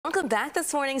Welcome back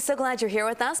this morning. So glad you're here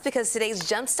with us because today's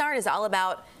Jumpstart is all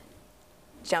about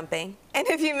jumping. And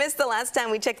if you missed the last time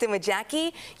we checked in with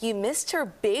Jackie, you missed her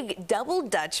big double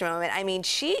Dutch moment. I mean,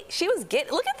 she was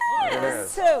getting, look at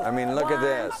this. I mean, look at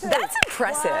this. That's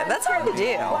impressive. That's hard to do.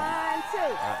 1, 2, 1,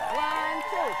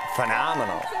 2.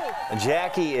 Phenomenal.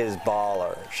 Jackie is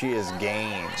baller. She is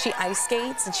game. She ice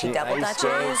skates and she double ice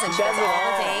dutches skates. and She she does does it all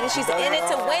the all. things. She's She does in it it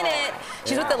to all. win it.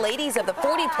 She's with the ladies of the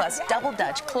 40+ Double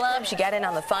Dutch Club. She got in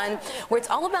on the fun where it's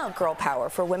all about girl power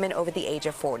for women over the age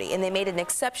of 40. And they made an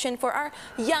exception for our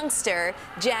youngster,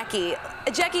 Jackie.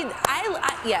 Jackie,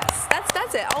 yes,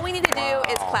 that's it. All we need to do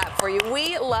is clap for you.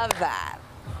 We love that.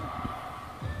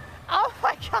 Oh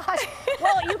my gosh.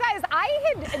 Well, you guys, I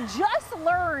had just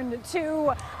learned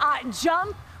to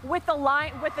jump with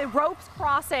the ropes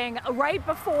crossing right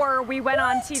before we went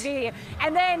on TV.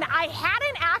 And then I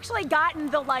hadn't actually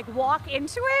gotten the walk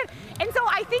into it. And so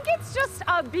I think it's just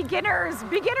a beginner's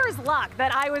luck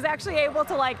that I was actually able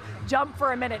to jump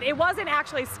for a minute. It wasn't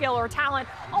actually skill or talent.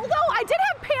 Although I did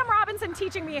have Pam Robinson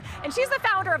teaching me, and she's the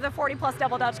founder of the 40+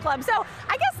 Double Dutch Club. So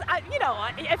I guess,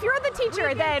 if you're the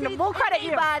teacher, then we'll credit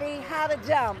you. Anybody how to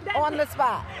jump on the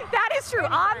spot. That is true,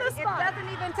 on the spot. It doesn't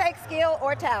even take skill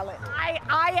or talent. I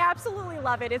absolutely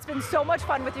love it. It's been so much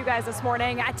fun with you guys this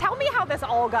morning. Tell me how this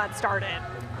all got started.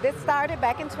 This started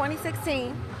back in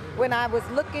 2016 when I was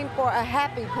looking for a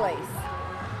happy place.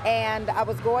 And I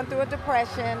was going through a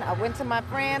depression. I went to my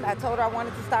friend. I told her I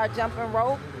wanted to start jumping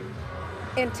rope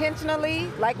intentionally,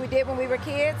 like we did when we were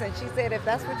kids. And she said, if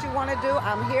that's what you want to do,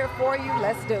 I'm here for you.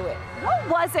 Let's do it. What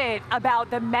was it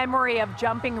about the memory of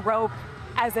jumping rope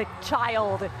as a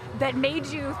child that made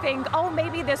you think, oh,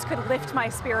 maybe this could lift my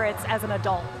spirits as an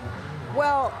adult?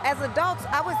 Well, as adults,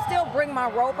 I would still bring my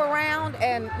rope around,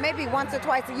 and maybe once or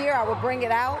twice a year I would bring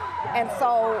it out. And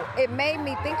so it made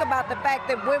me think about the fact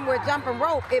that when we're jumping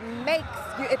rope, it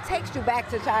takes you back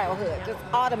to childhood, just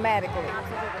automatically.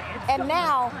 And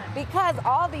now, because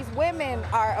all these women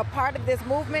are a part of this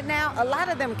movement now, a lot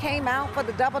of them came out for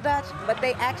the Double Dutch, but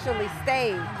they actually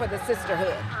stayed for the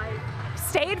sisterhood.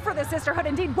 Stayed for the sisterhood,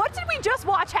 indeed. What did we just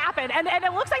watch happen? And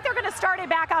it looks like they're going to start it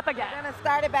back up again. We're going to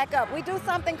start it back up. We do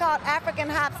something called African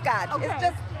hopscotch. Okay. It's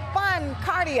just fun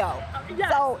cardio.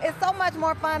 Yes. So it's so much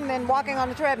more fun than walking on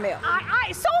the treadmill.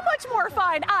 So much more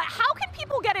fun. How can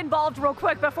people get involved real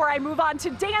quick before I move on to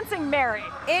Dancing Mary?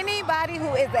 Anybody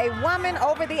who is a woman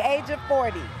over the age of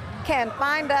 40 can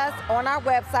find us on our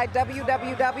website,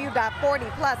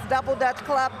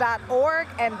 www.40plusdoubledutchclub.org,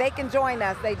 and they can join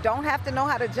us. They don't have to know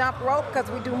how to jump rope because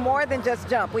we do more than just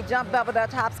jump. We jump double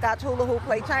dutch, hopscotch, hula hoop,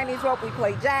 play Chinese rope, we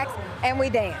play jacks, and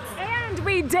we dance. And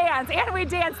we dance.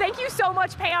 Thank you so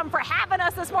much, Pam, for having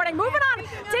us this morning. Moving on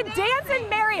to Dancing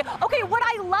Mary. Okay, what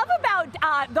I love about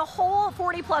the whole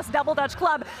 40+ Double Dutch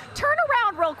Club, turn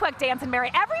around real quick, Dancing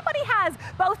Mary. Everybody has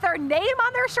both their name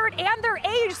on their shirt and their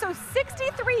age, so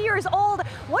 63 years old.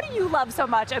 What do you love so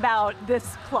much about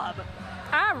this club?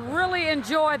 I really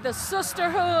enjoyed the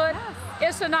sisterhood. Yes.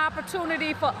 It's an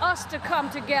opportunity for us to come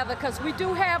together because we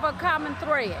do have a common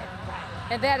thread,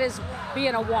 and that is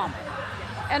being a woman.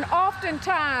 And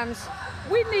oftentimes,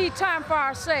 we need time for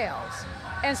ourselves.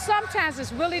 And sometimes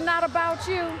it's really not about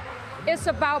you. It's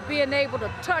about being able to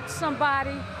touch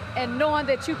somebody and knowing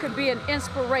that you can be an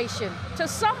inspiration to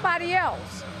somebody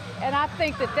else. And I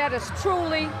think that that is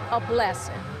truly a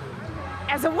blessing.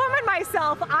 As a woman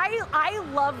myself, I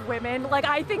love women.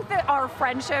 I think that our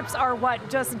friendships are what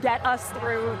just get us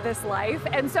through this life.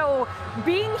 And so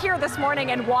being here this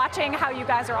morning and watching how you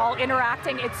guys are all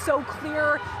interacting, it's so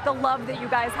clear the love that you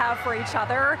guys have for each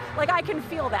other. I can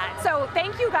feel that. So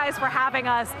thank you guys for having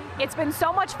us. It's been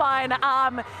so much fun. And I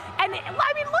mean,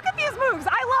 look at these moves.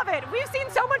 I love it. We've seen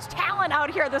so much talent out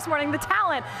here this morning, the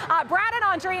talent. Brad and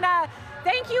Andrina,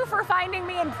 thank you for finding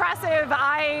me impressive.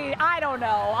 I don't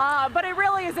know, but it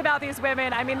really is about these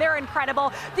women. I mean, they're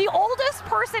incredible. The oldest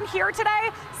person here today,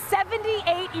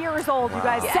 78 years old, you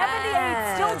guys. Yes.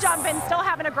 78, still jumping, still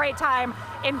having a great time.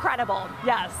 Incredible,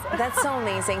 yes. That's so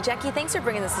amazing. Jackie, thanks for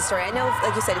bringing us the story. I know,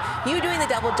 like you said, you doing the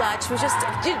double dutch was just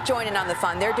joining on the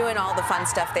fun. They're doing all the fun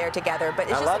stuff there together, but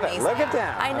it's just amazing. Look at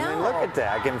that. I know. I mean, look at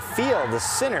that. I can feel the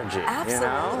synergy.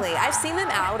 Absolutely. You know? I've seen them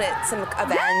out at some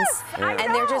events, Yes,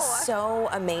 and they're just so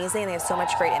amazing. They have so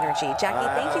much great energy. Jackie,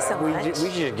 thank you so much.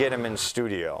 We should get them in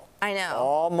studio. I know.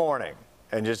 All morning.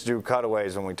 And just do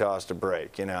cutaways when we toss a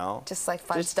break, Just like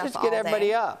fun stuff just all get day.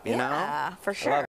 everybody up, you know? Yeah, for sure.